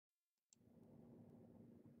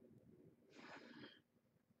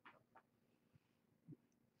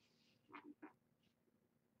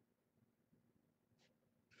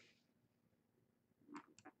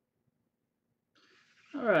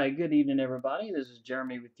Alright, good evening everybody. This is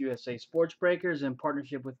Jeremy with USA Sports Breakers in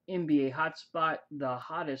partnership with NBA Hotspot, the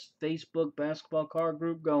hottest Facebook basketball card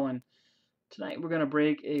group going. Tonight we're going to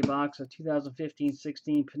break a box of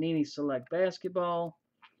 2015-16 Panini Select Basketball.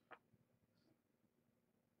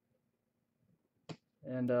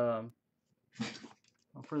 And without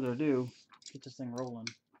further ado, get this thing rolling.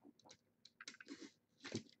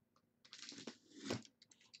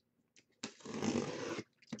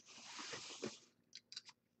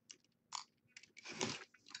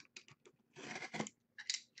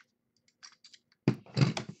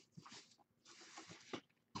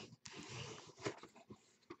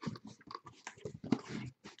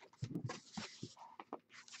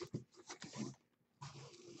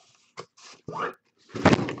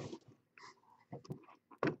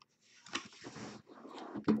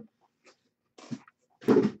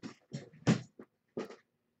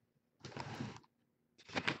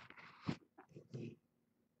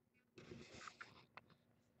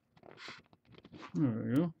 There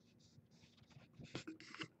we go.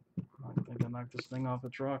 I think I knocked this thing off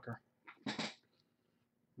its rocker.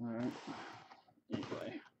 Alright.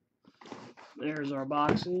 Anyway, there's our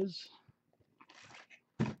boxes.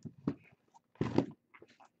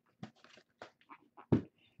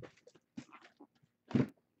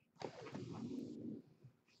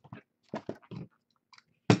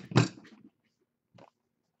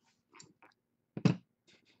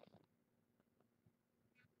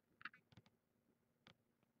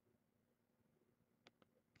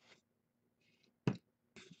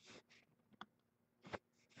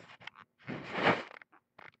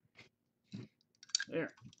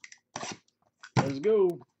 There. Let's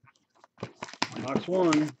go. Box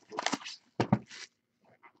one.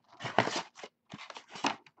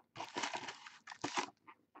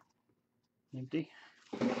 Empty.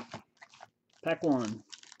 Pack one.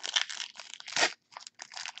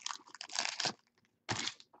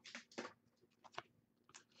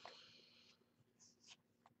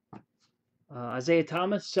 Isaiah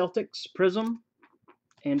Thomas, Celtics, Prism,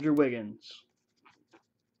 Andrew Wiggins.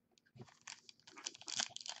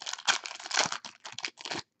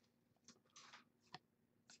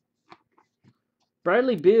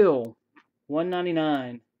 Bradley Beal,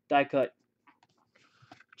 199, die cut.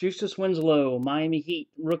 Justice Winslow, Miami Heat,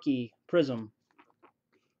 rookie, Prism.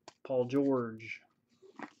 Paul George.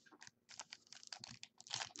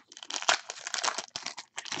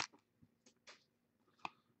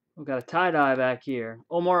 We've got a tie-dye back here.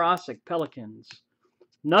 Omar Asik, Pelicans.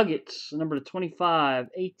 Nuggets, number 25,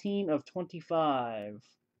 18 of 25.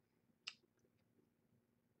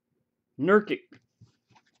 Nurkic.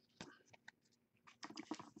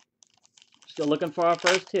 Still looking for our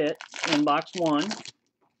first hit in box one.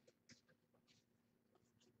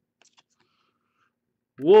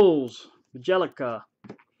 Wolves, Angelica.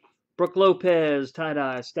 Brook Lopez,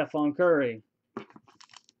 tie-dye, Stephon Curry. I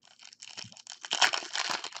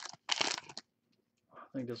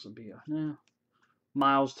think this will be a... Yeah.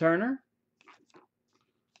 Miles Turner.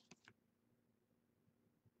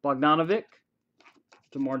 Bogdanovic.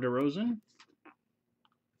 DeMar DeRozan.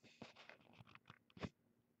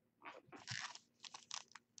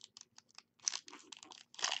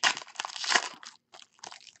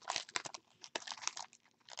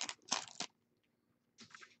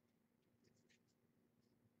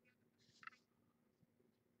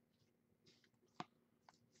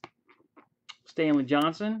 Stanley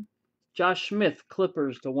Johnson. Josh Smith,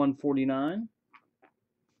 Clippers to 149.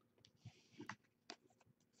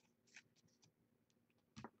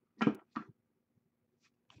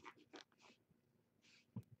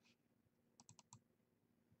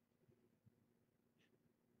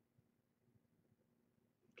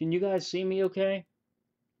 Can you guys see me okay?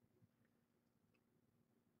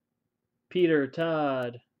 Peter,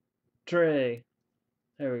 Todd, Trey.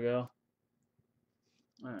 There we go.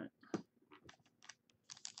 All right.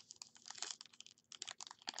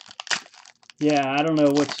 Yeah, I don't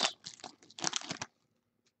know what's...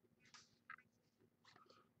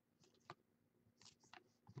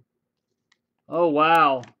 Oh,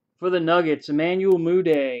 wow. For the Nuggets, Emmanuel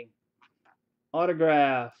Mudiay.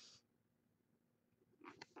 Autograph.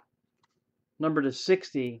 Number to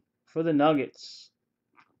 60 for the Nuggets.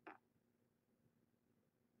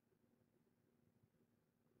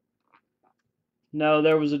 No,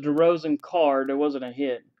 there was a DeRozan card. There wasn't a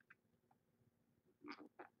hit.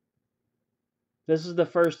 This is the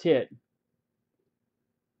first hit.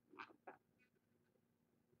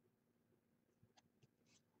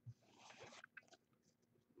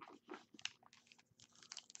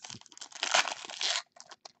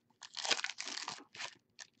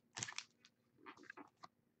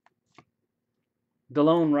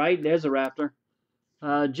 DeLone Wright, there's a Raptor.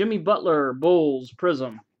 Jimmy Butler, Bulls,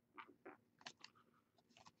 Prism.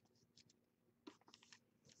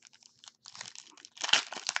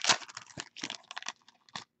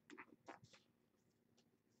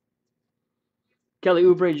 Kelly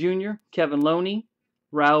Oubre Jr., Kevin Loney,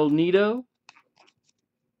 Raul Neto.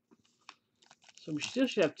 So we still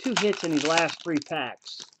should have 2 hits in these last 3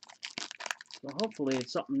 packs. So hopefully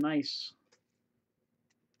it's something nice.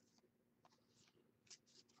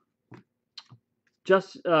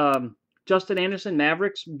 Justin Anderson,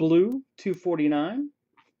 Mavericks, blue, 249.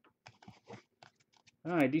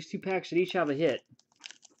 All right, these 2 packs should each have a hit.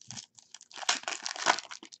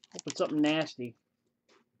 Hope it's something nasty.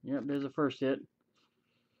 Yep, there's the first hit.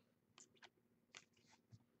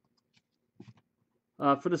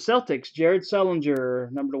 For the Celtics, Jared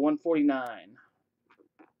Sullinger, number to 149.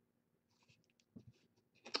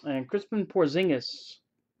 And Crispin Porzingis.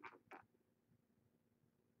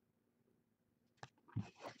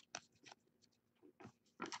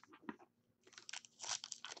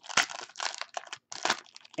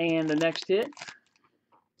 And the next hit,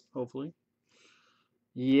 hopefully.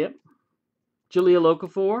 Yep. Jahlil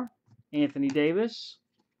Okafor, Anthony Davis.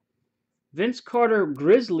 Vince Carter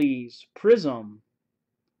Grizzlies, Prism,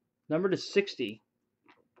 number to 60.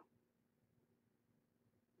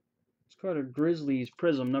 Vince Carter Grizzlies,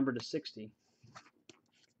 Prism, number to 60.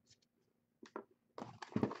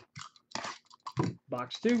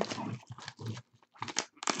 Box 2.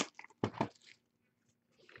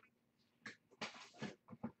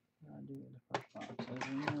 I'll do the first box, as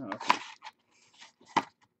you know.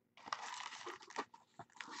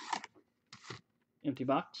 Empty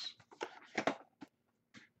box.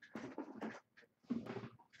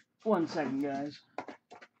 1 second, guys.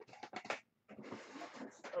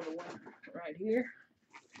 Other one right here.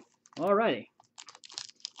 Alrighty.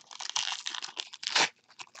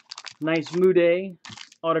 Nice Mude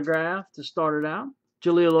autograph to start it out.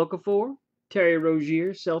 Jahlil Okafor, Terry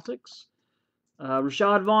Rozier, Celtics.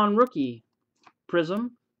 Rashad Vaughn, rookie,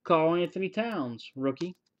 Prism. Karl Anthony Towns,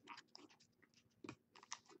 rookie.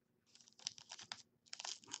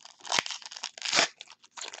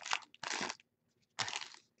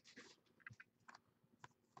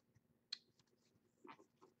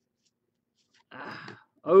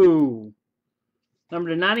 Oh,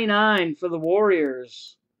 number 99 for the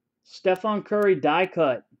Warriors, Stephen Curry die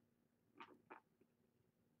cut.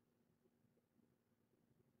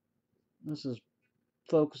 This is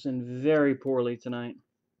focusing very poorly tonight.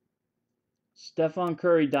 Stephen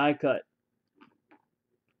Curry die cut,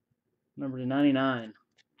 number 99.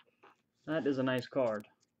 That is a nice card.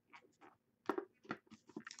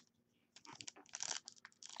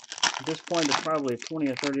 At this point, it's probably a $20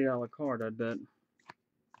 or $30 card, I bet.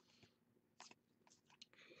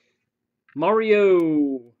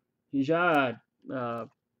 Mario Hijad,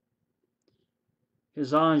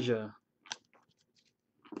 Hizanja.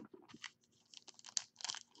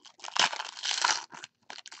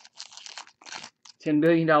 $10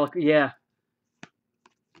 billion, yeah.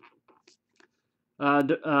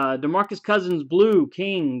 DeMarcus Cousins, blue,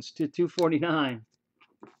 Kings to 249.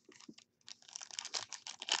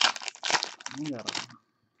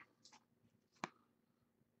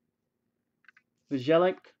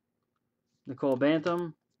 Vizelic, Nicole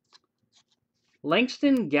Bantam.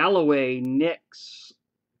 Langston Galloway, Knicks,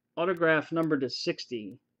 autograph number to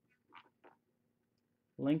 60.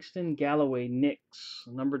 Langston Galloway, Knicks,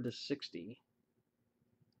 number to 60.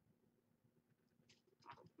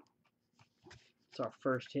 It's our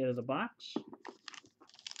first hit of the box.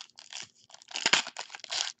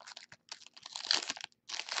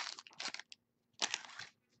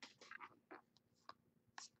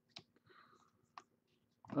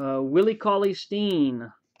 Willie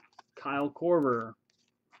Cauley-Stein, Kyle Korver.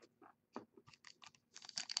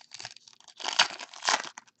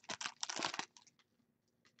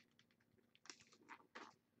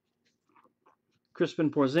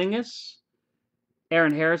 Crispin Porzingis,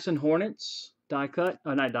 Aaron Harrison, Hornets, die cut.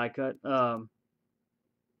 Oh, not die cut.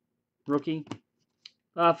 Rookie.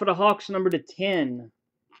 For the Hawks, number to 10.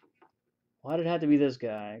 Why did it have to be this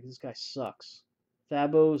guy? This guy sucks.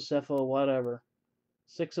 Thabo, Cepho, whatever.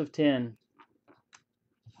 6 of 10.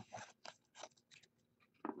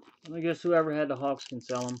 I guess whoever had the Hawks can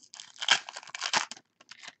sell them.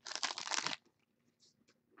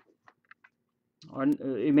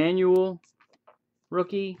 Emmanuel,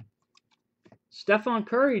 rookie. Stephen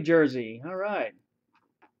Curry jersey. All right.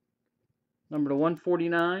 Number to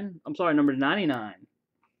 149. I'm sorry, number to 99.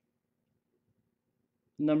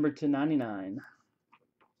 Number to 99.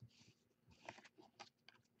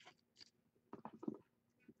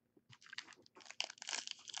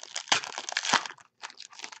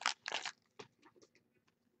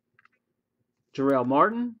 Jarrell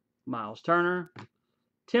Martin, Miles Turner,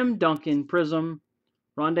 Tim Duncan, Prism,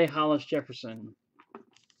 Rondé Hollis Jefferson.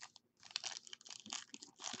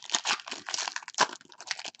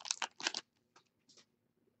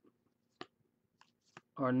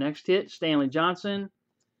 Our next hit, Stanley Johnson,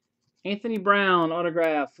 Anthony Brown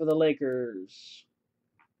autograph for the Lakers.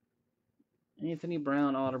 Anthony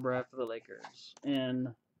Brown autograph for the Lakers. And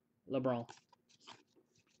LeBron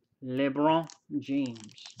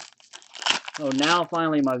James. Oh, now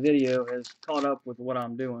finally my video has caught up with what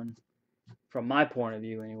I'm doing. From my point of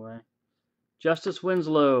view, anyway. Justice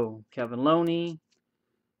Winslow, Kevin Loney,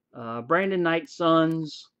 Brandon Knight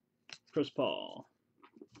Suns, Chris Paul.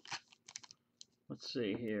 Let's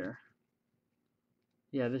see here.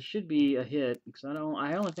 Yeah, this should be a hit because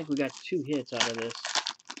I only think we got 2 hits out of this.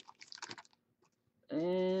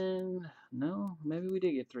 And no, maybe we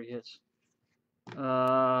did get 3 hits.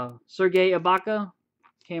 Sergei Ibaka,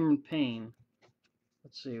 Cameron Payne.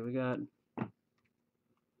 Let's see, we got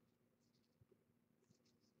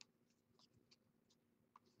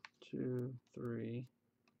 2, 3,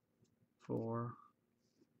 4.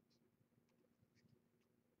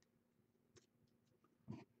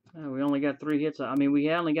 We only got 3 hits. I mean,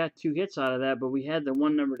 we only got 2 hits out of that, but we had the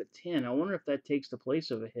one number to 10. I wonder if that takes the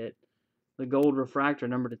place of a hit. The gold refractor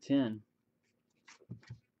number to 10.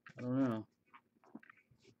 I don't know.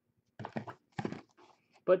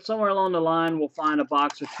 But somewhere along the line, we'll find a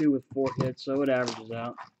box or 2 with 4 hits, so it averages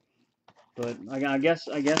out. But I guess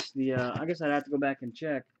I'd have to go back and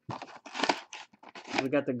check. We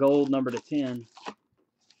got the gold number to 10.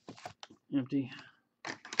 Empty.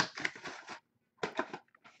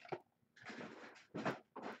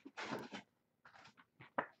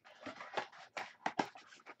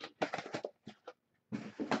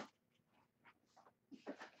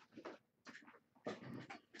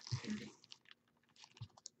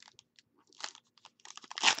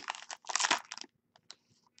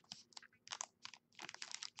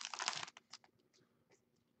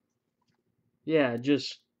 Yeah,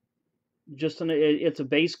 it's a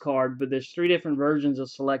base card, but there's 3 different versions of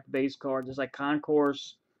select base cards. It's like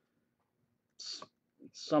Concourse,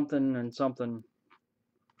 something and something.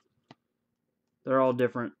 They're all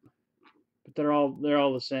different, but they're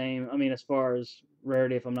all the same. I mean, as far as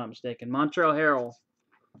rarity, if I'm not mistaken. Montrezl Harrell,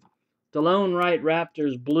 Delone Wright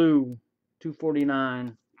Raptors blue,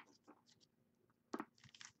 249.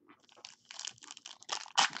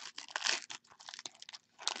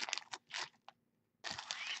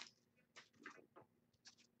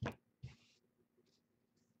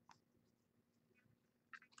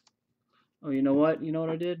 Oh, you know what? You know what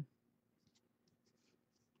I did?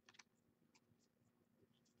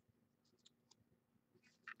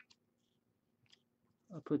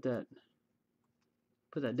 I put that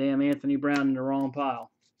damn Anthony Brown in the wrong pile.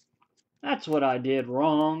 That's what I did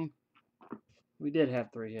wrong. We did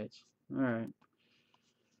have 3 hits. All right.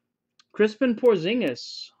 Crispin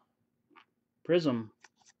Porzingis, Prism.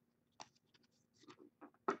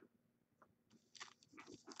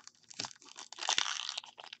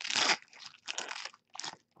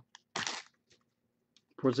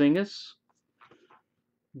 Porzingis,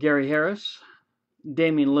 Gary Harris,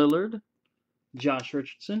 Damian Lillard, Josh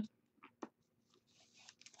Richardson.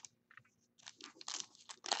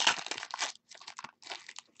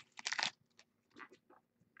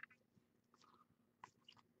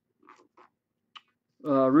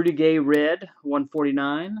 Rudy Gay red,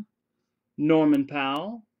 149. Norman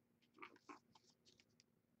Powell.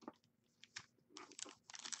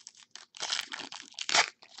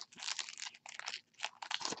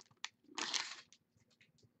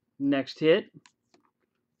 Next hit,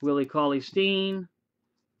 Willie Cauley-Stein.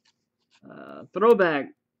 Throwback,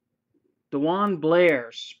 DeJuan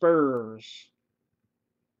Blair, Spurs.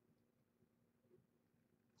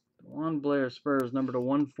 DeJuan Blair, Spurs, number to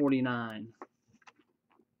 149.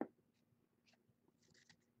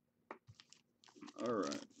 All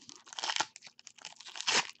right.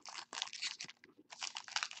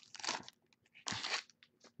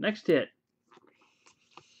 Next hit,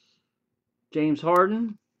 James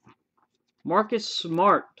Harden, Marcus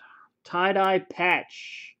Smart, tie-dye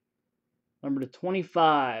patch, number to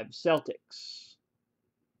 25, Celtics.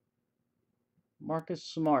 Marcus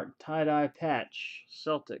Smart, tie-dye patch,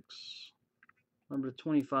 Celtics, number to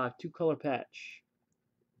 25, 2-color patch.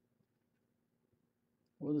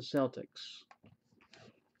 For the Celtics.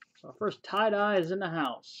 So our first tie-dye is in the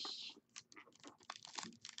house.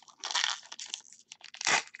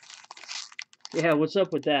 Yeah, what's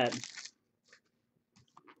up with that?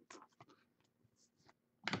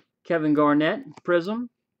 Kevin Garnett, Prism,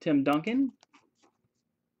 Tim Duncan.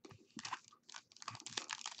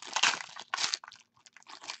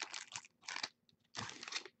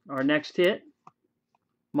 Our next hit,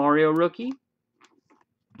 Mario rookie.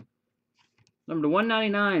 Number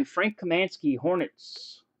 199, Frank Kaminsky,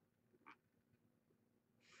 Hornets.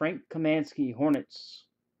 Frank Kaminsky, Hornets.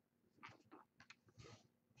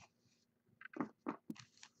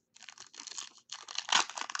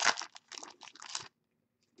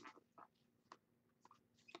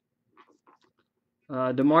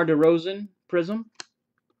 DeMar DeRozan, Prism.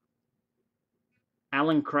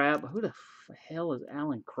 Alan Crabb. Who the hell is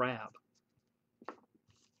Alan Crabb?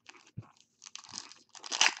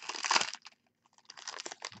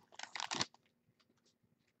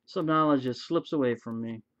 Some knowledge just slips away from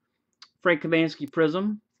me. Frank Kaminsky,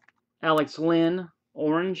 Prism. Alex Lynn,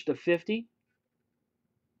 Orange to 50.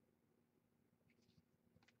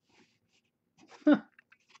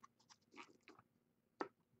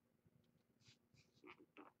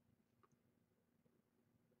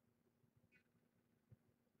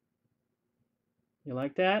 You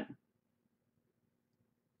like that?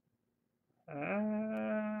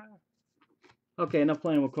 Okay, enough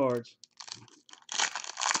playing with cards.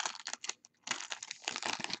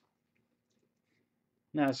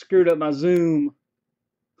 Now I screwed up my zoom.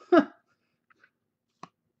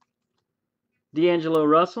 D'Angelo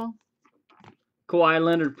Russell. Kawhi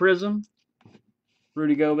Leonard, Prism.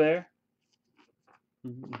 Rudy Gobert.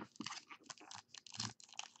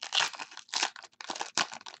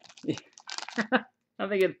 I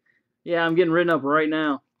think it. Yeah, I'm getting written up right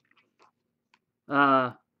now.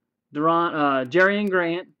 Jerry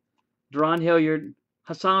Grant, Deron Hilliard,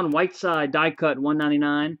 Hassan Whiteside die cut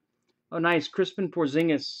 199. Oh, nice. Crispin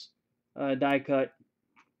Porzingis die cut.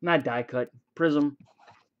 Not die cut. Prism.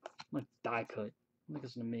 Like die cut.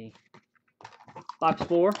 Listen to me. Box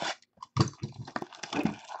 4.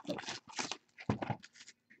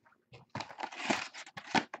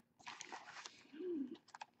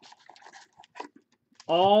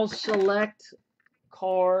 All select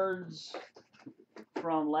cards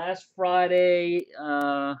from last Friday,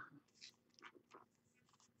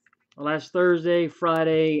 last Thursday,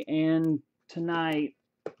 Friday, and tonight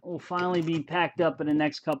will finally be packed up in the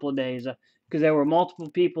next couple of days because there were multiple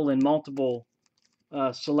people in multiple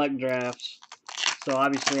select drafts. So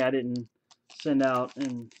obviously I didn't send out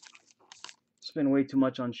and spend way too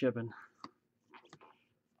much on shipping.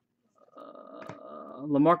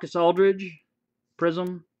 LaMarcus Aldridge,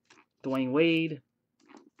 Prism, Dwayne Wade.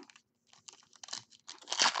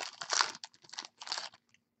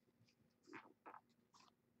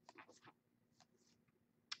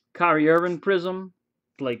 Kyrie Irving, Prism,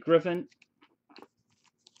 Blake Griffin.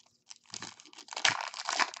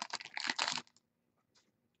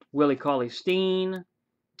 Willie Cauley-Stein,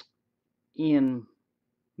 Ian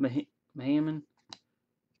Mahamman.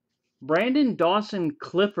 Brandon Dawson,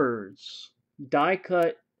 Clippers, die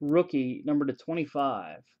cut rookie, number to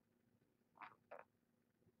 25.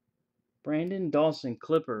 Brandon Dawson,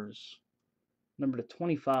 Clippers, number to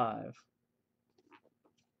 25.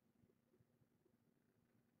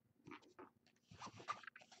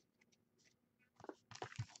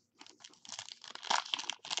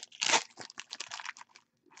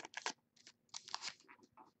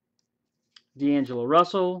 D'Angelo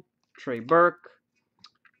Russell, Trey Burke.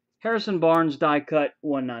 Harrison Barnes, die cut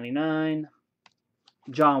 199.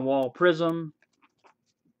 John Wall, Prism.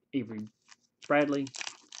 Avery Bradley.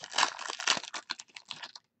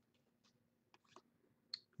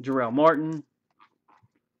 Jarrell Martin.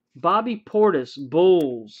 Bobby Portis,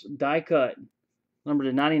 Bulls, die cut, number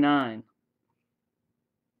to 99.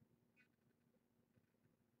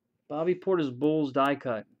 Bobby Portis, Bulls, die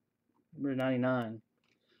cut, number to 99.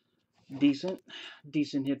 Decent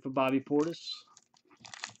hit for Bobby Portis.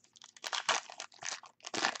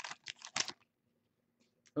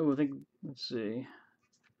 Oh, I think, let's see.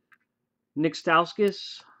 Nick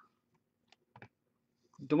Stauskas.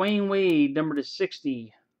 Dwayne Wade, number to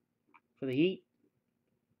 60 for the Heat.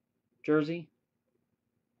 Jersey.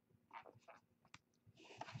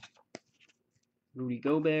 Rudy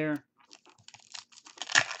Gobert.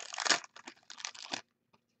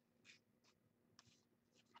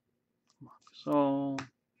 So,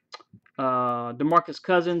 DeMarcus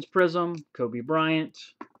Cousins, Prism. Kobe Bryant.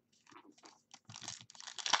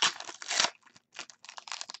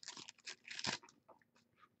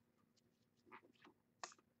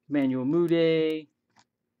 Emmanuel Mudiay.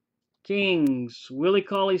 Kings, Willie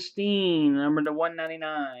Cauley-Stein, number to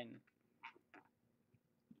 199.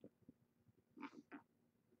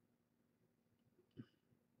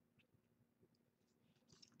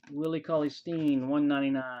 Willie Cauley-Stein,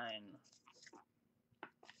 199.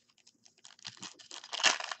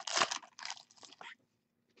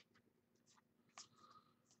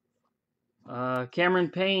 Cameron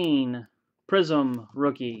Payne, Prism,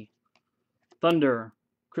 rookie. Thunder,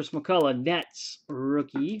 Chris McCullough, Nets,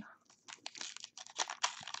 rookie.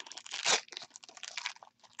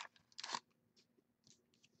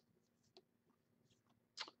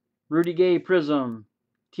 Rudy Gay, Prism.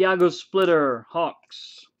 Tiago Splitter,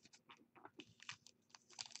 Hawks.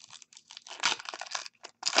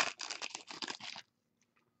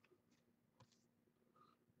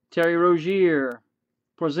 Terry Rozier,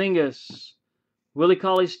 Porzingis. Willie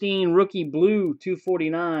Cauley-Stein, rookie blue,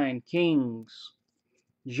 249, Kings.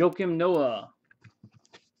 Joakim Noah.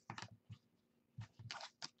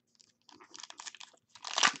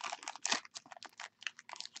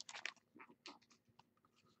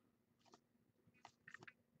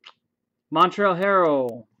 Montrezl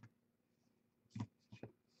Harrell.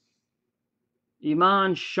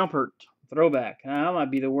 Iman Shumpert, throwback. That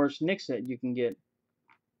might be the worst Knicks set you can get.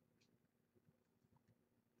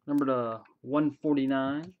 Number to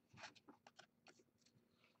 149.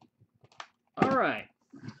 All right.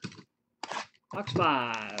 Box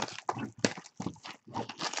 5.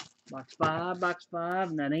 Box 5,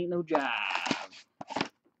 and that ain't no jive.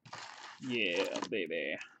 Yeah,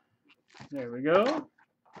 baby. There we go.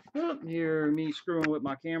 Oh, hear me screwing with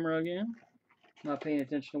my camera again. Not paying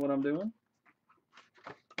attention to what I'm doing.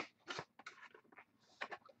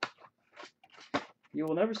 You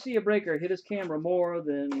will never see a breaker hit his camera more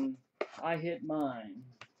than I hit mine.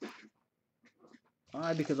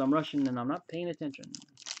 Why? Because I'm rushing and I'm not paying attention.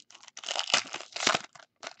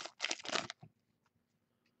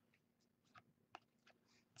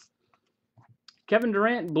 Kevin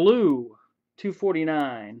Durant, blue,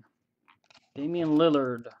 249. Damian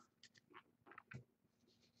Lillard.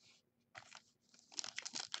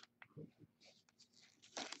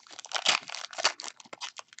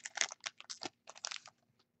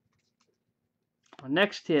 Our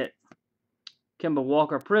next hit, Kemba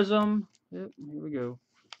Walker, Prism. Yep, here we go.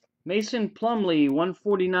 Mason Plumlee,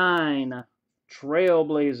 149,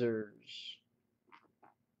 Trailblazers.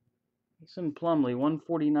 Mason Plumlee,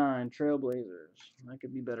 149, Trailblazers. That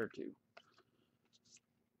could be better too.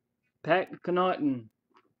 Pat Connaughton,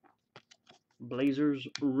 Blazers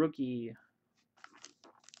rookie.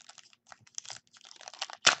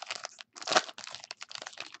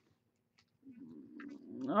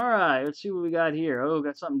 All right, let's see what we got here. Oh,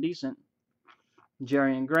 got something decent.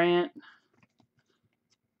 Jerian Grant.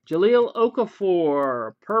 Jahlil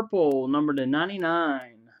Okafor, purple, number to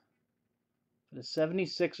 99 for the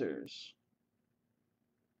 76ers.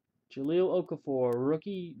 Jahlil Okafor,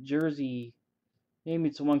 rookie jersey. Maybe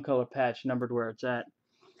it's a one-color patch, numbered where it's at.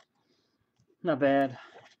 Not bad.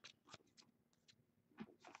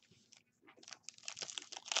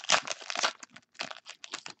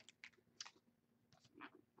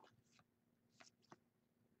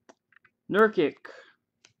 Nurkic.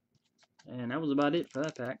 And that was about it for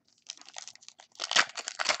that pack.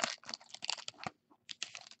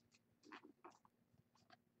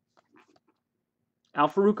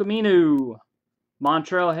 Al-Farouq Aminu.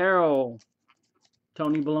 Montrezl Harrell.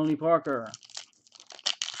 Tony Baloney Parker.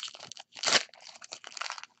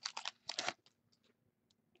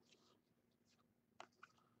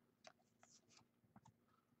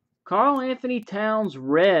 Karl-Anthony Towns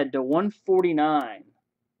red to 149.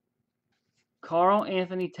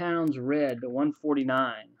 Karl-Anthony Towns red to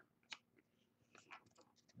 149.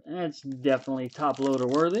 That's definitely top loader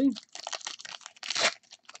worthy.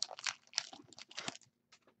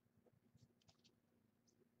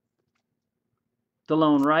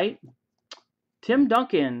 DeLone Wright. Tim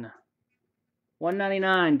Duncan.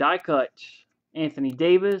 199 die cut. Anthony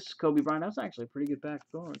Davis. Kobe Bryant. That's actually a pretty good pack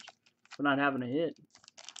of cards for not having a hit.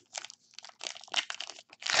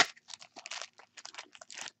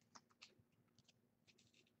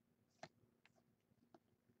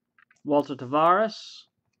 Walter Tavares.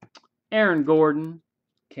 Aaron Gordon.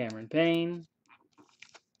 Cameron Payne.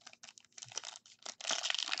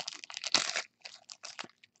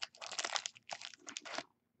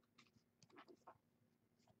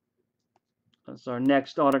 That's our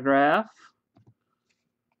next autograph.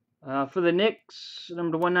 For the Knicks,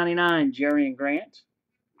 number 199, Jerian Grant.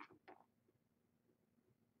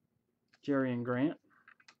 Jerian Grant.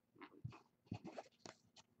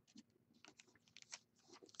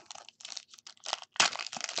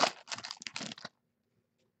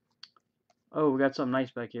 Oh, we got something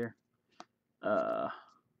nice back here.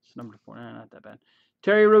 It's number 49, not that bad.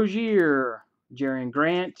 Terry Rozier, Jerian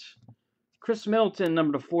Grant. Chris Middleton,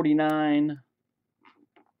 number 49.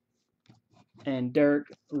 And Derrick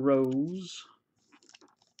Rose.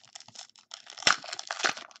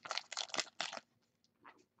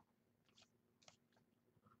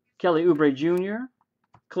 Kelly Oubre Jr.,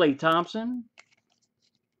 Klay Thompson,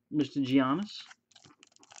 Mr. Giannis.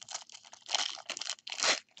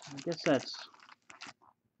 I guess that's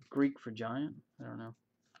Greek for giant. I don't know.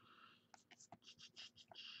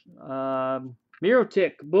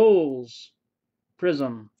 Mirotic, Bulls,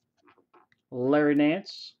 Prism, Larry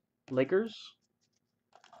Nance, Lakers.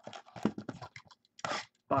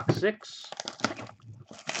 Box 6.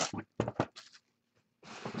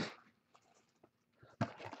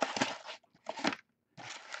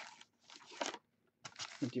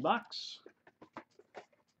 Empty box.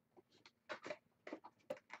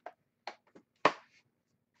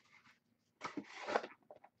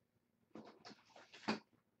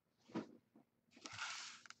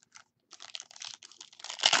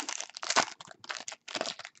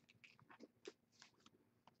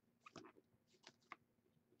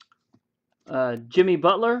 Jimmy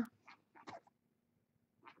Butler,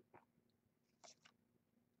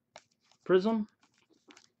 Prism.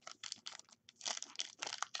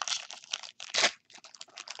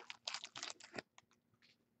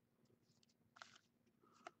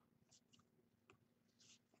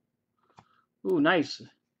 Ooh, nice.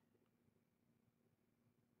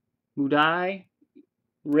 Mudai,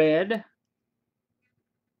 red,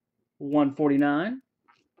 149.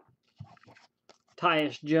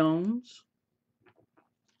 Tyus Jones.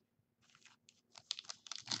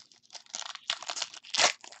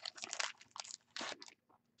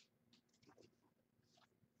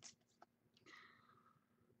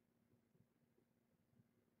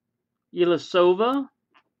 Ilyasova,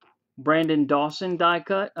 Brandon Dawson die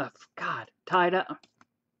cut. God, tied up.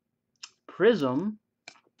 Prism.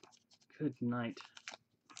 Good night.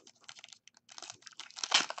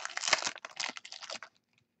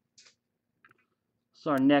 It's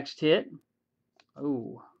our next hit.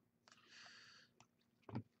 Oh.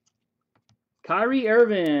 Kyrie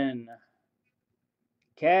Irving.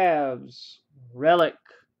 Cavs. Relic.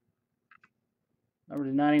 Number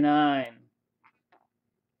 99.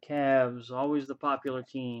 Cavs. Always the popular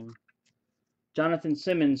team. Jonathan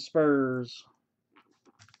Simmons. Spurs.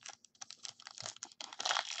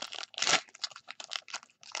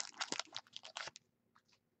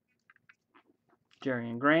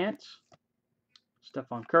 Jerian Grant.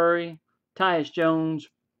 Stephon Curry. Tyus Jones.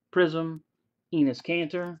 Prism. Enes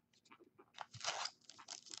Kanter.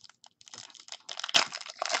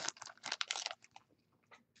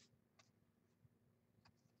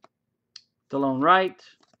 Delone Wright.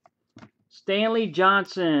 Stanley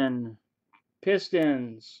Johnson.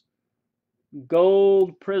 Pistons.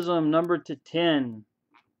 Gold Prism number /10.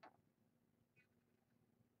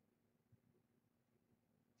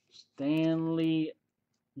 Stanley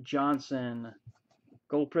Johnson.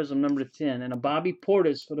 Gold Prism number /10. And a Bobby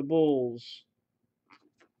Portis for the Bulls.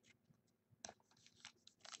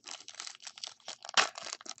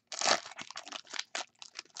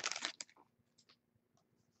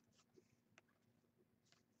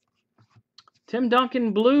 Tim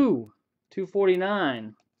Duncan blue,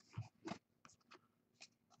 249.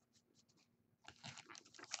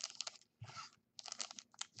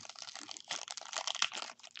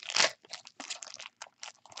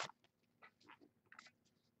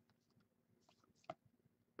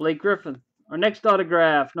 Blake Griffin. Our next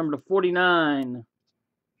autograph, number 49.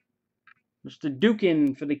 Mr.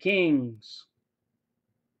 Dukin for the Kings.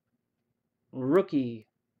 Rookie.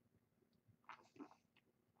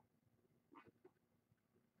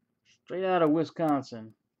 Straight out of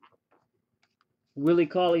Wisconsin. Willie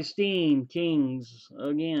Cauley-Stein, Kings,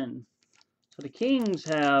 again. So the Kings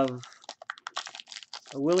have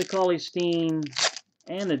a Willie Cauley-Stein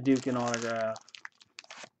and a Dukin autograph.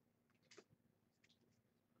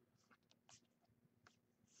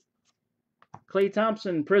 Klay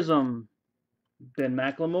Thompson, Prism. Ben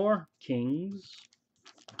McLemore, Kings.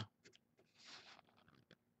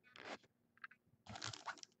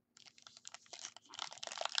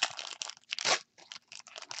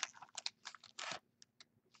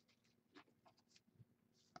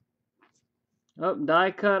 Oh, die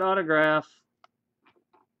cut autograph.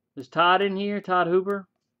 Is Todd in here? Todd Hooper?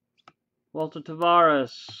 Walter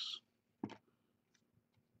Tavares.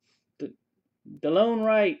 Delone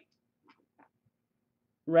Wright.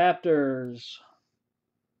 Raptors.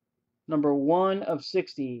 Number 1 of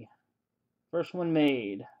 60. First one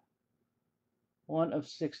made. 1 of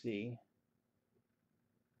 60.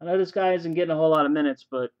 I know this guy isn't getting a whole lot of minutes,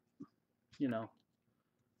 but, you know,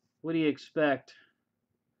 what do you expect?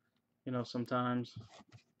 You know, sometimes.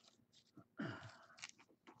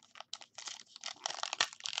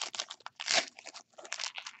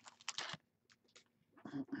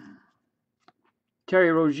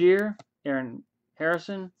 Terry Rozier, Aaron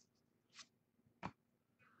Harrison,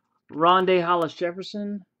 Rondé Hollis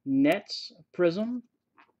Jefferson, Nets, Prism.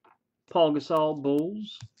 Paul Gasol,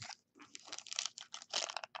 Bulls.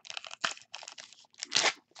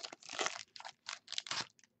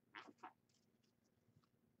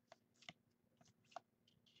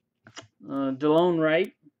 Delone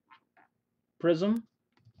Wright, Prism.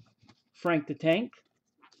 Frank the Tank.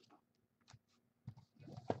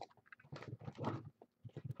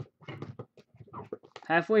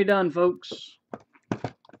 Halfway done, folks.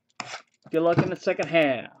 Good luck in the second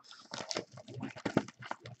half.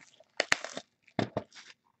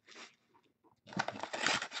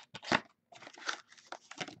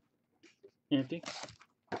 Empty.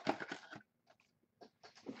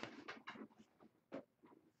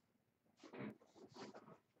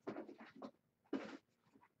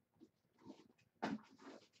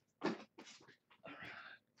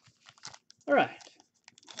 All right.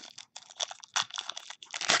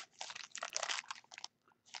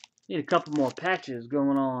 Need a couple more patches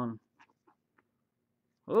going on.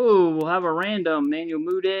 Oh, we'll have a random Manuel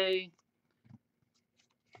Mude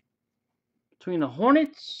between the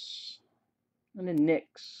Hornets and the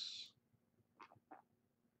Knicks.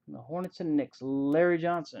 The Hornets and Knicks. Larry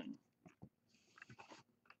Johnson.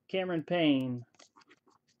 Cameron Payne.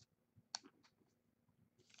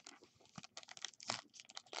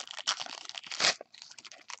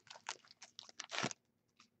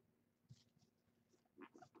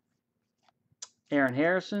 Aaron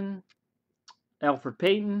Harrison. Elfrid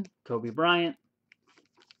Payton. Kobe Bryant.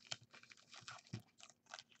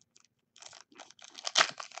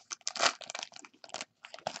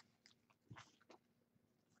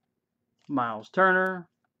 Miles Turner.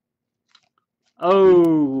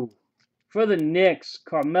 Oh, for the Knicks,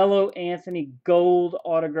 Carmelo Anthony gold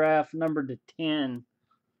autograph numbered to 10.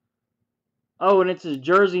 Oh, and it's his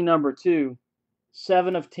jersey number too.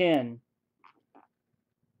 7 of 10.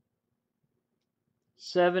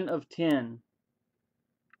 7 of 10.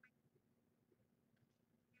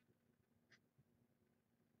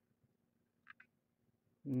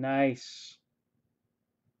 Nice.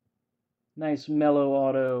 Nice mellow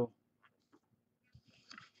auto.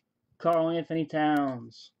 Karl Anthony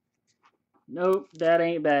Towns. Nope, that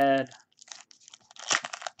ain't bad.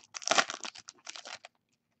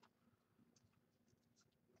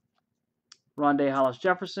 Rondé Hollis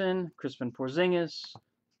Jefferson. Crispin Porzingis.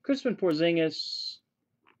 Crispin Porzingis.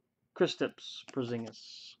 Kristaps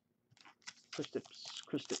Porzingis.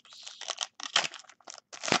 Kristaps.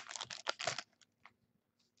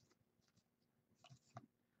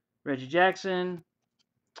 Reggie Jackson.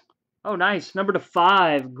 Oh, nice. Number to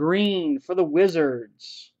 5. Green for the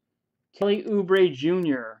Wizards. Kelly Oubre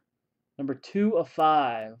Jr. Number 2 of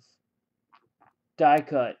 5. Die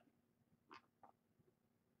cut.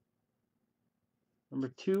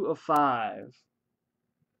 Number 2 of 5.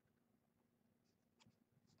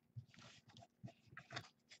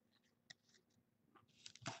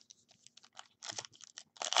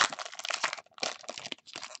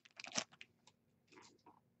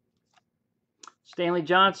 Stanley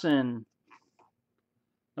Johnson.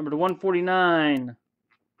 Number to 149.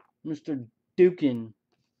 Mr. Dukin.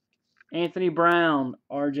 Anthony Brown.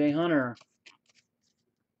 R.J. Hunter.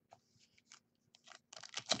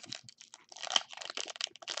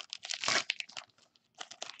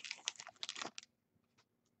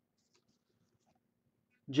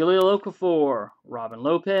 Jahlil Okafor. Robin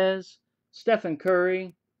Lopez. Stephen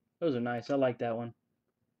Curry. Those are nice. I like that one.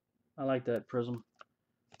 I like that prism.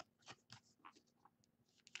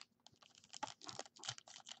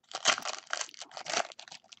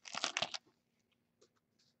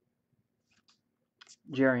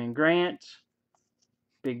 Jerian Grant.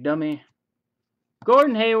 Big Dummy.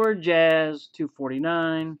 Gordon Hayward, Jazz,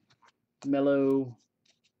 249. Melo.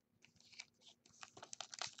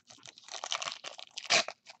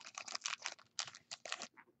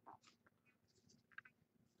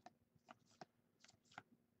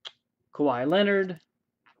 Kawhi Leonard.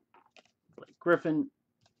 Blake Griffin.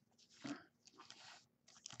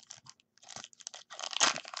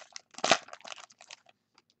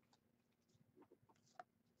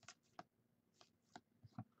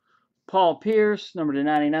 Paul Pierce, number to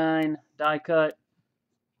 99. Die cut.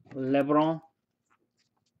 LeBron.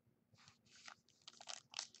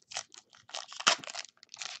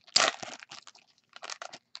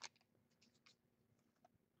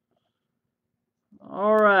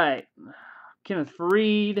 All right. Kenneth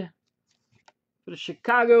Faried for the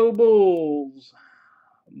Chicago Bulls.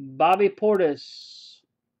 Bobby Portis.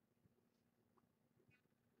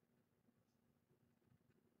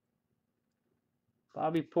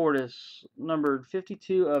 Bobby Portis, numbered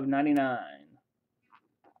 52 of 99.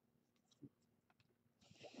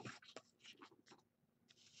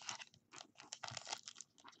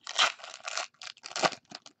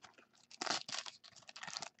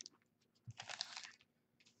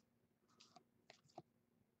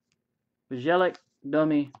 Vigelic,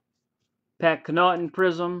 dummy. Pat Connaughton,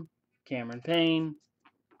 Prism. Cameron Payne.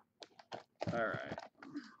 Alright.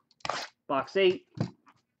 Box 8.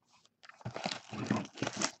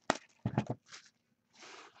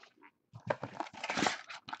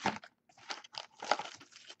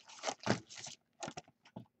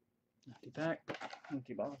 Empty pack.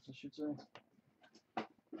 Empty box, I should say.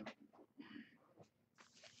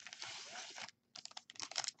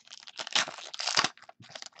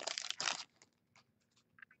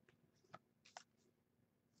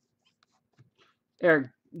 Eric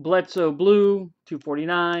Bledsoe, blue,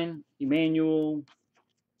 249. Emmanuel.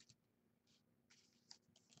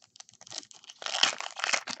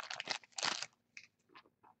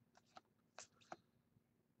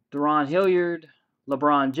 Deron Hilliard.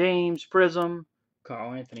 LeBron James, Prism.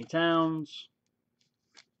 Karl Anthony Towns.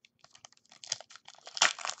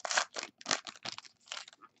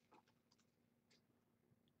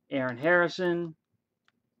 Aaron Harrison.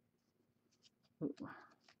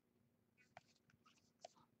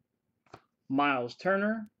 Miles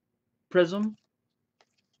Turner, Prism.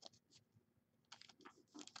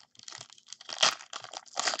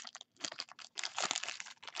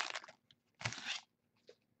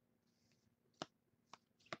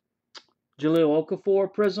 Jahlil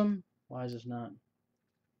Okafor, Prism. Why is this not?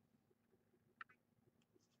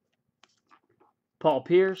 Paul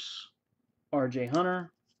Pierce, RJ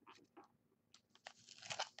Hunter.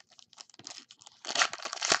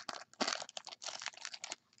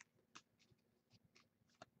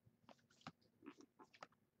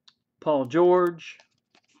 Paul George.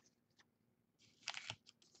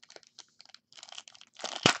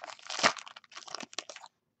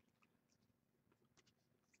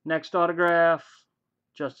 Next autograph,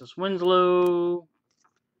 Justice Winslow.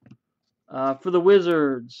 For the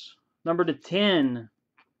Wizards, number to 10,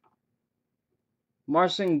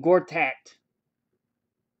 Marcin Gortat.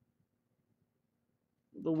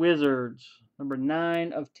 The Wizards, number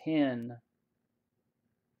 9 of 10,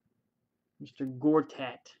 Mr.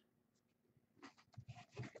 Gortat.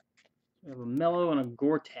 We have a Melo and a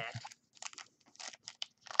Gortat.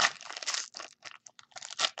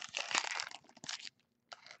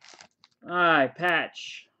 Alright,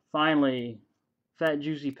 patch. Finally. Fat,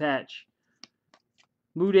 juicy patch.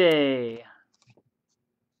 Mude.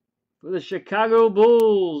 For the Chicago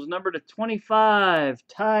Bulls, number to 25,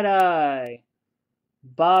 tie-dye.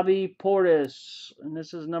 Bobby Portis. And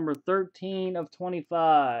this is number 13 of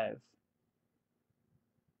 25.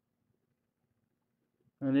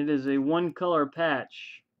 And it is a one-color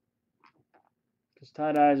patch. Because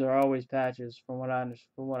tie-dyes are always patches from what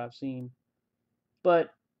I've seen.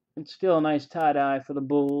 But it's still a nice tie-dye for the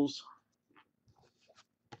Bulls.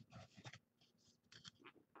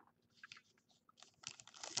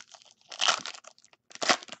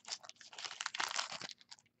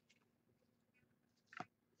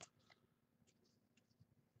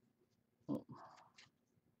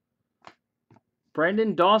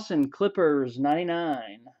 Brandon Dawson, Clippers,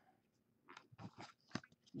 99.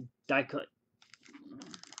 Die cut.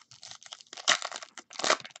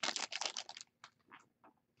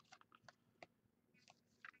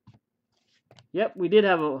 Yep, we did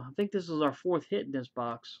have I think this is our 4th hit in this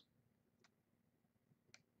box.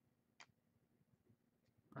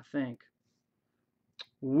 I think.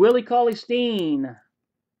 Willie Cauley-Stein,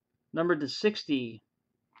 numbered to 60.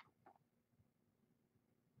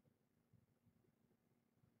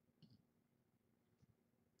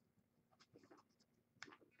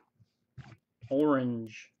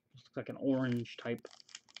 Orange. Looks like an orange type.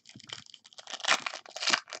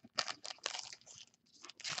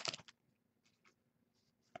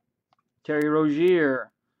 Terry Rozier,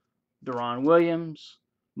 Deron Williams,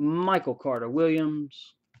 Michael Carter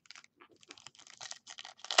Williams,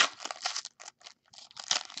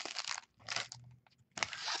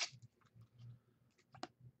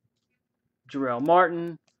 Jarrell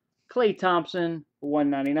Martin, Klay Thompson,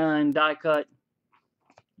 199 die cut,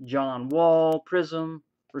 John Wall, Prism,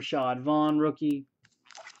 Rashad Vaughn, rookie.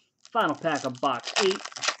 Final pack of box 8.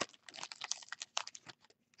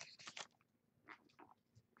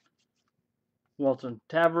 Walton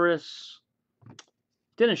Tavares,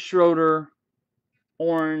 Dennis Schroeder,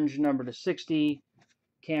 orange, number to 60,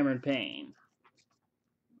 Cameron Payne.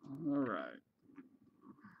 All right.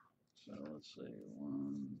 So let's see,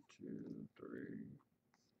 1, 2, 3.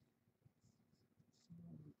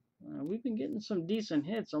 We've been getting some decent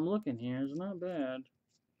hits. I'm looking here. It's not bad.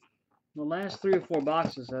 The last 3 or 4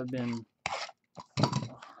 boxes have been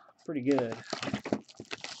pretty good.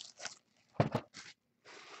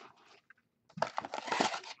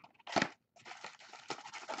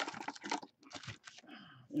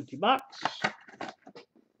 Empty box.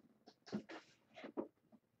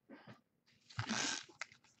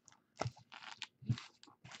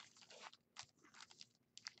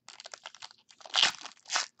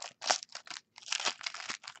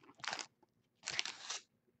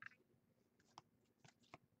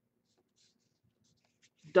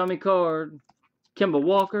 Dummy card. Kemba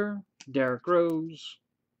Walker. Derrick Rose.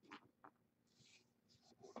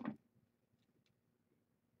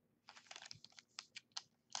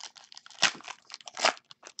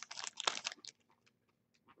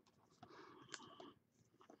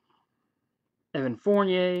 Evan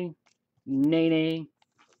Fournier. Nene.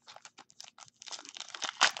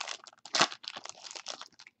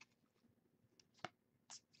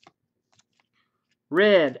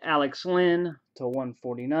 Red, Alex Len to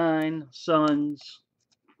 149. Suns.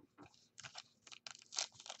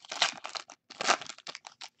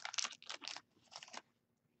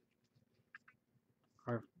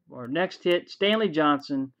 Our next hit, Stanley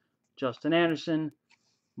Johnson, Justin Anderson,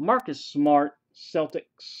 Marcus Smart,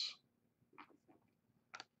 Celtics.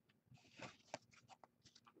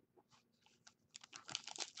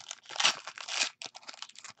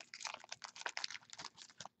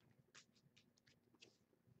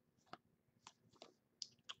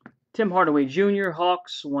 Tim Hardaway Jr.,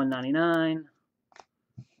 Hawks, 199.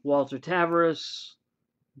 Walter Tavares,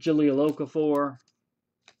 Jahlil Okafor.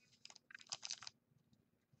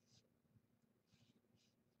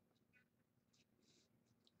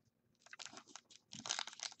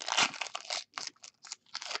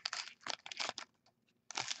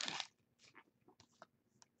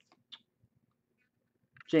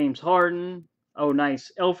 James Harden. Oh, nice.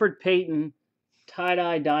 Elfrid Payton,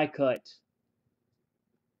 tie-dye die cut.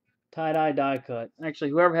 Tie-dye die cut.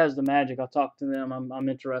 Actually, whoever has the Magic, I'll talk to them. I'm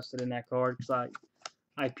interested in that card because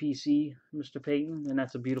I PC Mr. Payton, and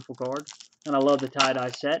that's a beautiful card. And I love the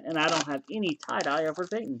tie-dye set, and I don't have any tie-dye Elfrid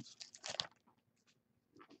Paytons.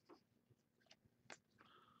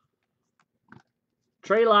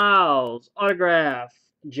 Trey Lyles, autograph,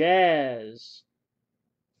 Jazz.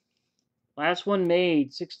 Last one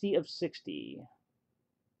made, 60 of 60.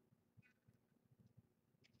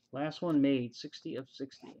 Last one made, 60 of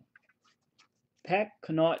 60. Pat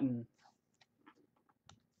Connaughton.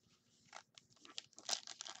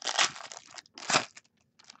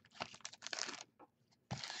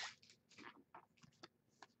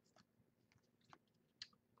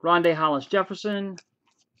 Rondae Hollis-Jefferson,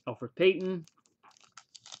 Elfrid Payton.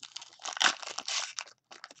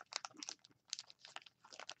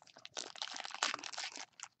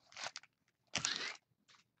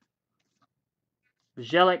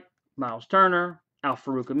 Bjelic, Miles Turner,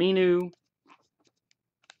 Al-Farouq Aminu.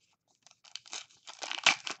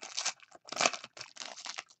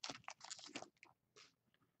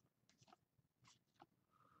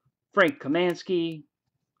 Frank Kaminsky,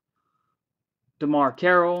 DeMar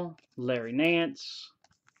Carroll, Larry Nance.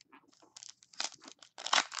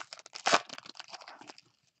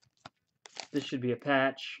 This should be a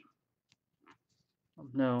patch.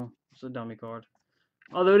 No, it's a dummy card.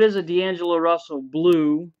 Although it is a D'Angelo Russell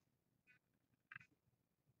blue.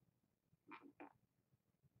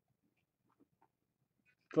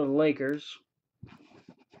 For the Lakers.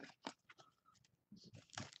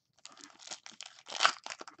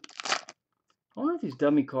 I wonder if these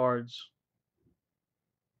dummy cards.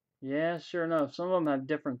 Yeah, sure enough. Some of them have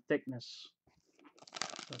different thickness.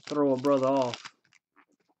 Throw a brother off.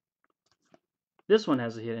 This one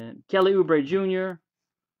has a hit in it. Kelly Oubre Jr.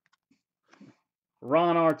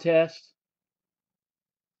 Ron Artest.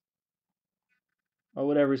 Or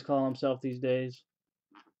whatever he's calling himself these days.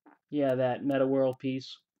 Yeah, that Meta World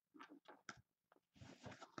piece.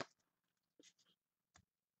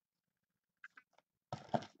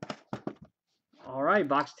 All right,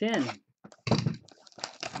 box 10.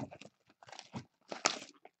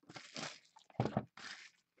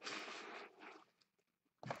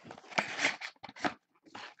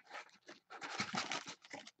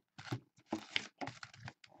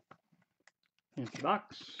 Empty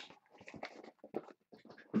box.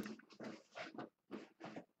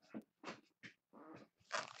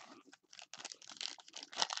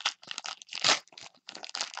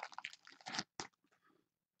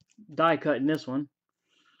 Die cut in this one.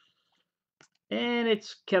 And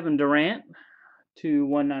it's Kevin Durant to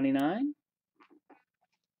 199.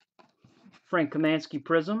 Frank Kaminsky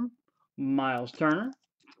Prism, Miles Turner.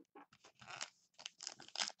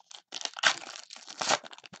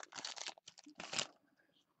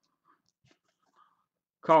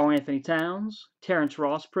 Karl-Anthony Towns, Terrence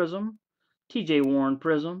Ross Prism, TJ Warren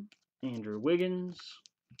Prism, Andrew Wiggins.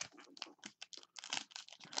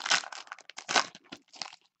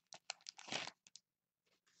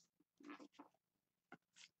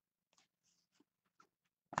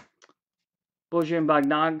 Bojan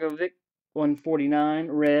Bogdanovic, 149,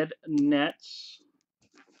 red, Nets.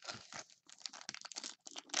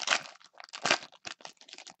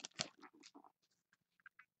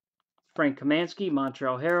 Frank Kaminsky,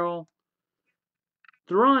 Montreal Herald.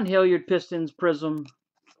 Deron Hilliard, Pistons, Prism.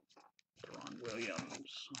 Deron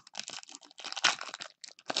Williams.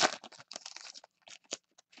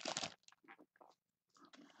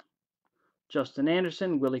 Justin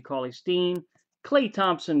Anderson, Willie Cauley-Stein. Klay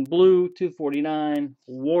Thompson, blue, 249,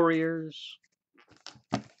 Warriors.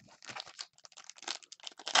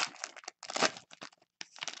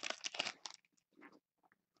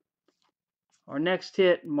 Our next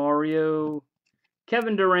hit, Mario,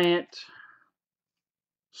 Kevin Durant,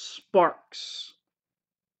 Sparks,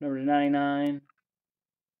 number 99.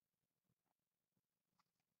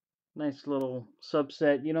 Nice little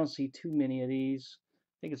subset. You don't see too many of these.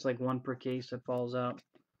 I think it's like one per case that falls out.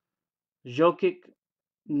 Jokic,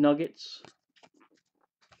 Nuggets.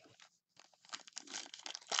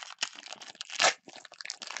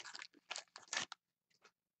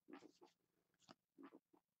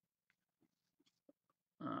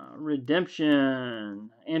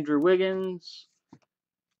 Redemption, Andrew Wiggins.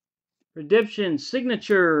 Redemption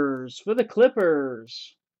signatures for the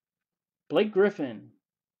Clippers, Blake Griffin.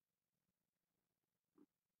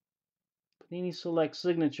 Panini Select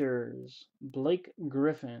signatures, Blake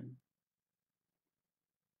Griffin.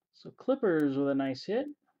 So Clippers with a nice hit.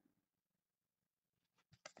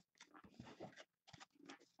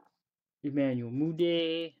 Emmanuel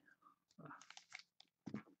Mudiay.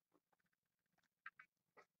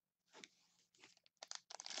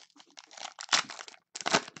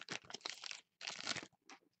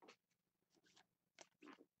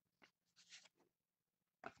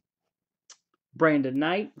 Brandon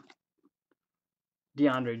Knight.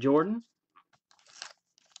 DeAndre Jordan.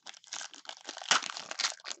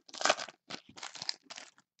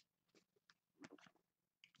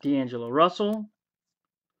 D'Angelo Russell.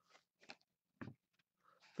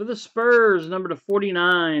 For the Spurs, number to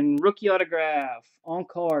 49, rookie autograph, on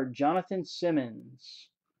card, Jonathan Simmons.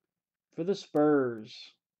 For the Spurs,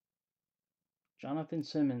 Jonathan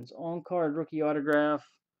Simmons, on card, rookie autograph,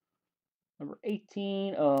 number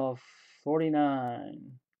 18 of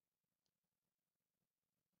 49.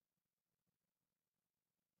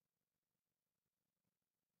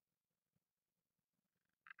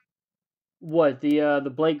 What,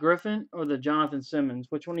 the Blake Griffin or the Jonathan Simmons?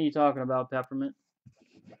 Which one are you talking about, Peppermint?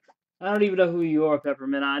 I don't even know who you are,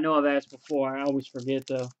 Peppermint. I know I've asked before. I always forget,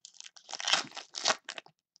 though.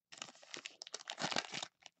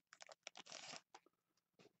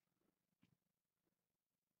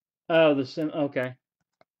 Oh, okay.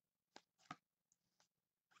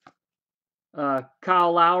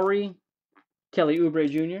 Kyle Lowry, Kelly Oubre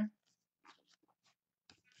Jr.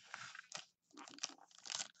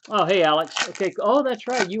 Oh, hey, Alex. Okay. Oh, that's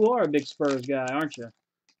right. You are a big Spurs guy, aren't you?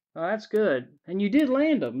 Oh, that's good. And you did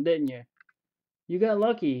land them, didn't you? You got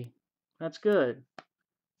lucky. That's good.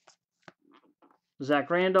 Zach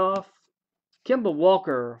Randolph. Kemba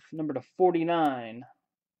Walker, number to 49.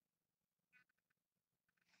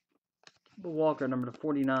 Kemba Walker, number to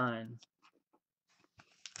 49.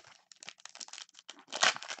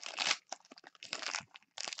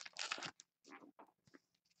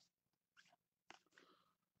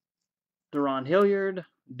 Deron Hilliard,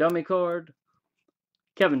 dummy card.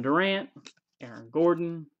 Kevin Durant, Aaron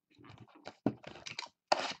Gordon.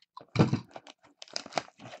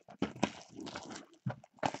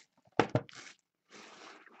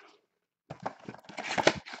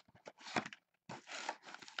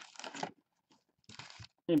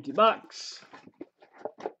 Empty box.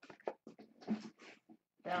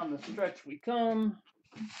 Down the stretch we come.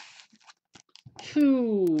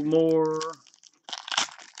 Two more.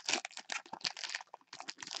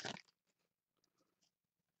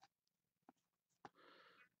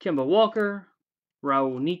 Kemba Walker,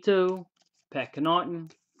 Raul Neto, Pat Connaughton.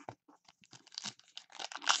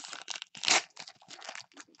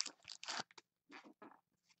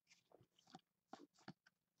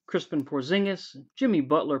 Crispin Porzingis, Jimmy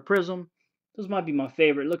Butler Prism. This might be my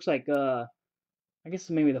favorite. It looks like, I guess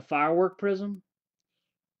maybe the firework prism.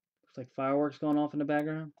 Looks like fireworks going off in the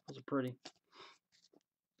background. Those are pretty.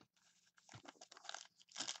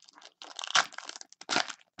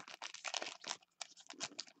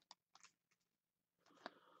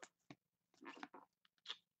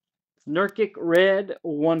 Nurkic Red,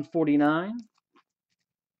 149.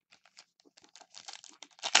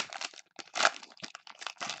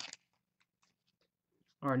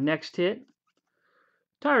 Our next hit,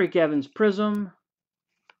 Tyreke Evans Prism,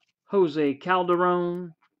 Jose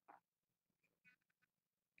Calderon,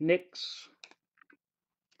 Knicks.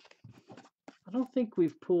 I don't think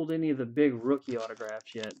we've pulled any of the big rookie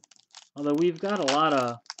autographs yet. Although we've got a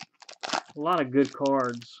lot of good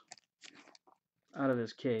cards out of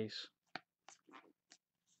this case.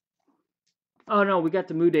 Oh no, we got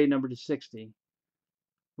the Muday number to 60.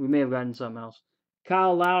 We may have gotten something else.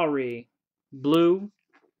 Kyle Lowry, blue,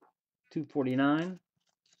 249.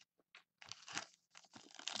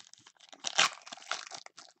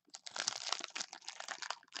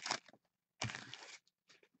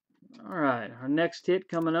 All right, our next hit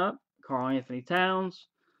coming up, Karl-Anthony Towns.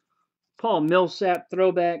 Paul Millsap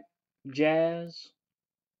throwback, Jazz.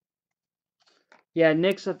 Yeah,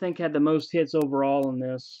 Knicks, I think, had the most hits overall in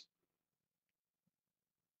this.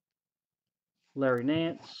 Larry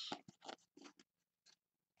Nance.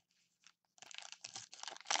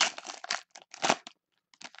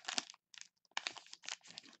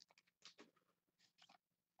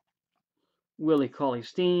 Willie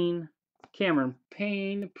Cauley-Stein. Cameron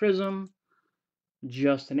Payne, Prism.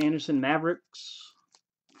 Justin Anderson, Mavericks.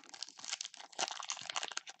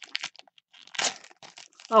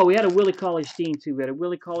 Oh, we had a Willie Cauley-Stein, too. We had a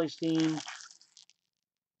Willie Cauley-Stein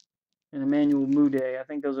and Emmanuel Mudiay. I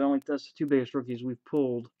think that's the two biggest rookies we've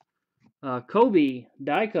pulled. Kobe,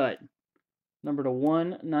 die cut, number to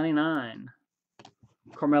 199.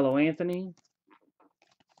 Carmelo Anthony,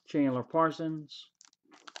 Chandler Parsons.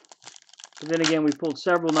 But then again, we pulled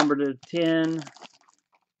several number to 10.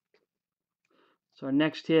 So our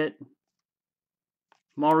next hit,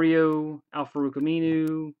 Mario, Al-Farouq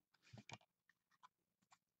Aminu.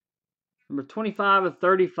 Number 25 of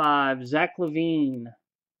 35, Zach LaVine,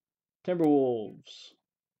 Timberwolves.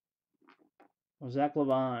 Zach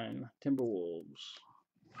LaVine, Timberwolves.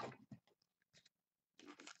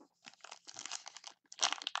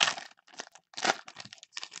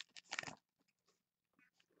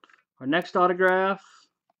 Our next autograph.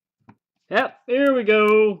 Yep, here we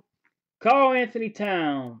go. Karl-Anthony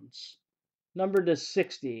Towns, number to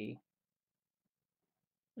 60.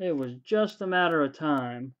 It was just a matter of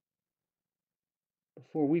time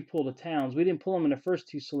before we pulled a Towns. We didn't pull them in the first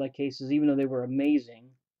two select cases, even though they were amazing.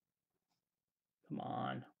 Come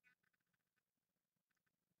on.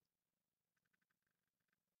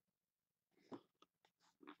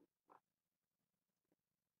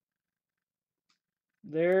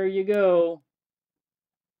 There you go.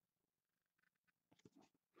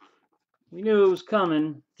 We knew it was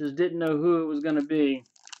coming, just didn't know who it was going to be.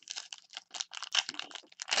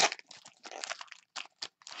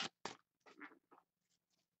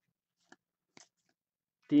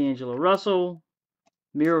 D'Angelo Russell,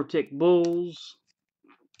 Mirotic Bulls.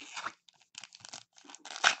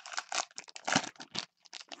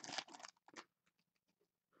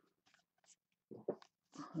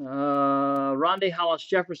 Rondae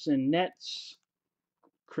Hollis-Jefferson, Nets.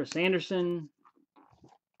 Chris Anderson.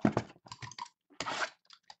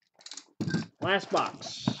 Last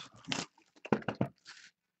box.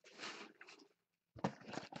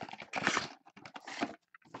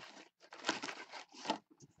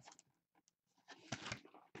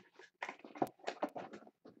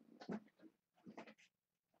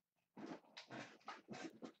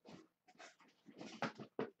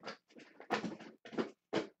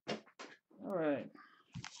 All right.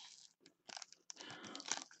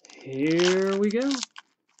 Here we go.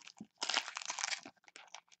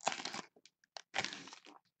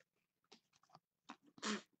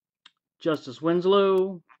 Justice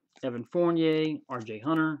Winslow, Evan Fournier, R.J.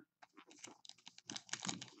 Hunter.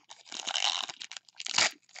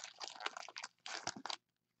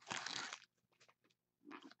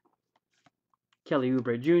 Kelly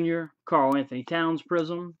Oubre Jr., Karl-Anthony Towns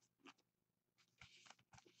Prism.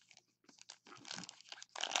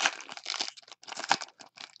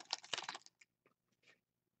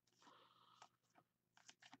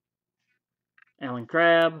 Allen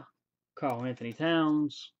Crabbe, Karl-Anthony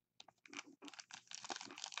Towns.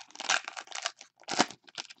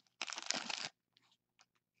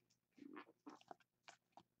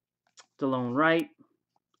 Delone Wright,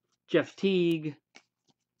 Jeff Teague,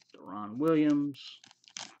 Deron Williams.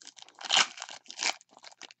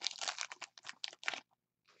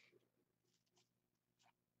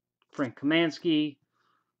 Frank Kaminsky,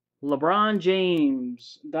 LeBron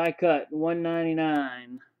James, die cut,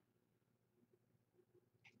 199.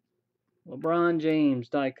 LeBron James,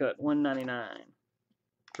 die cut, 199.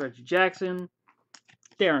 Reggie Jackson,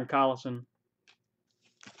 Darren Collison.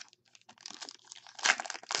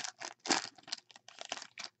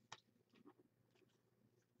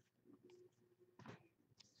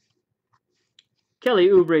 Kelly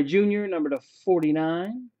Oubre Jr., number to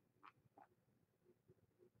 49.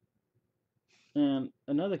 And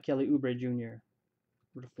another Kelly Oubre Jr.,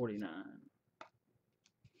 number to 49.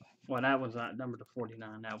 Well, that was not number to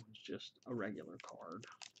 49. That was just a regular card.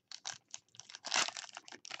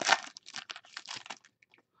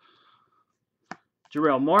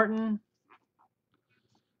 Jarrell Martin.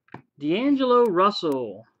 D'Angelo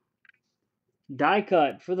Russell. Die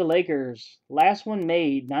cut for the Lakers. Last one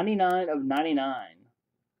made. 99 of 99.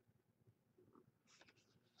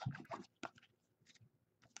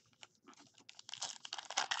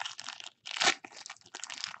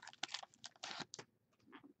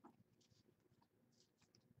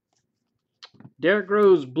 Derrick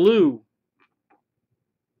Rose blue.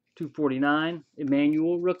 249.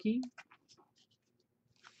 Emmanuel rookie.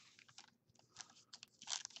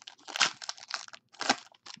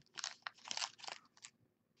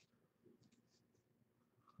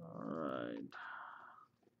 Alright.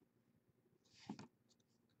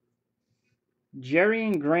 Jerry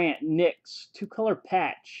Grant Knicks. 2-color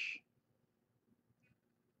patch.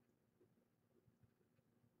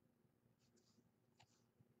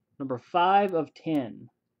 Number 5 of 10.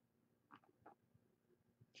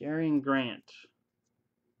 Jerry Grant.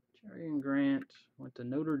 Jerry Grant went to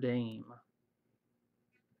Notre Dame.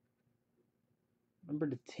 Number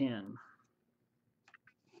to 10.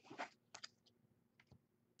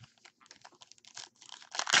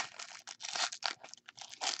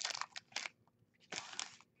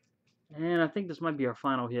 And I think this might be our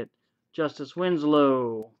final hit. Justice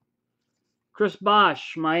Winslow. Chris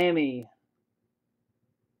Bosh, Miami.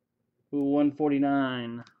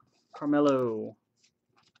 149. Carmelo.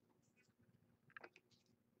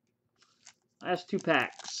 Last 2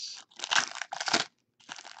 packs.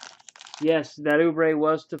 Yes, that Oubre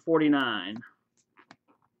was to 49.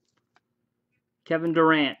 Kevin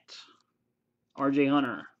Durant. RJ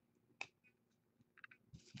Hunter.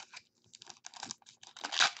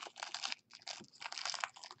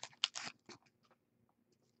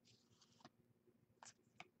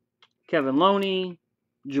 Kevin Loney.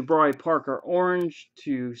 Jabari Parker orange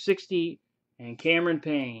to 60. And Cameron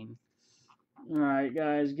Payne. Alright,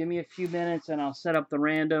 guys, give me a few minutes and I'll set up the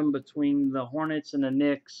random between the Hornets and the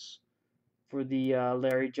Knicks for the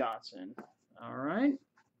Larry Johnson. Alright.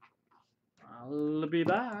 I'll be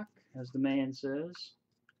back, as the man says.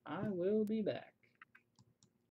 I will be back.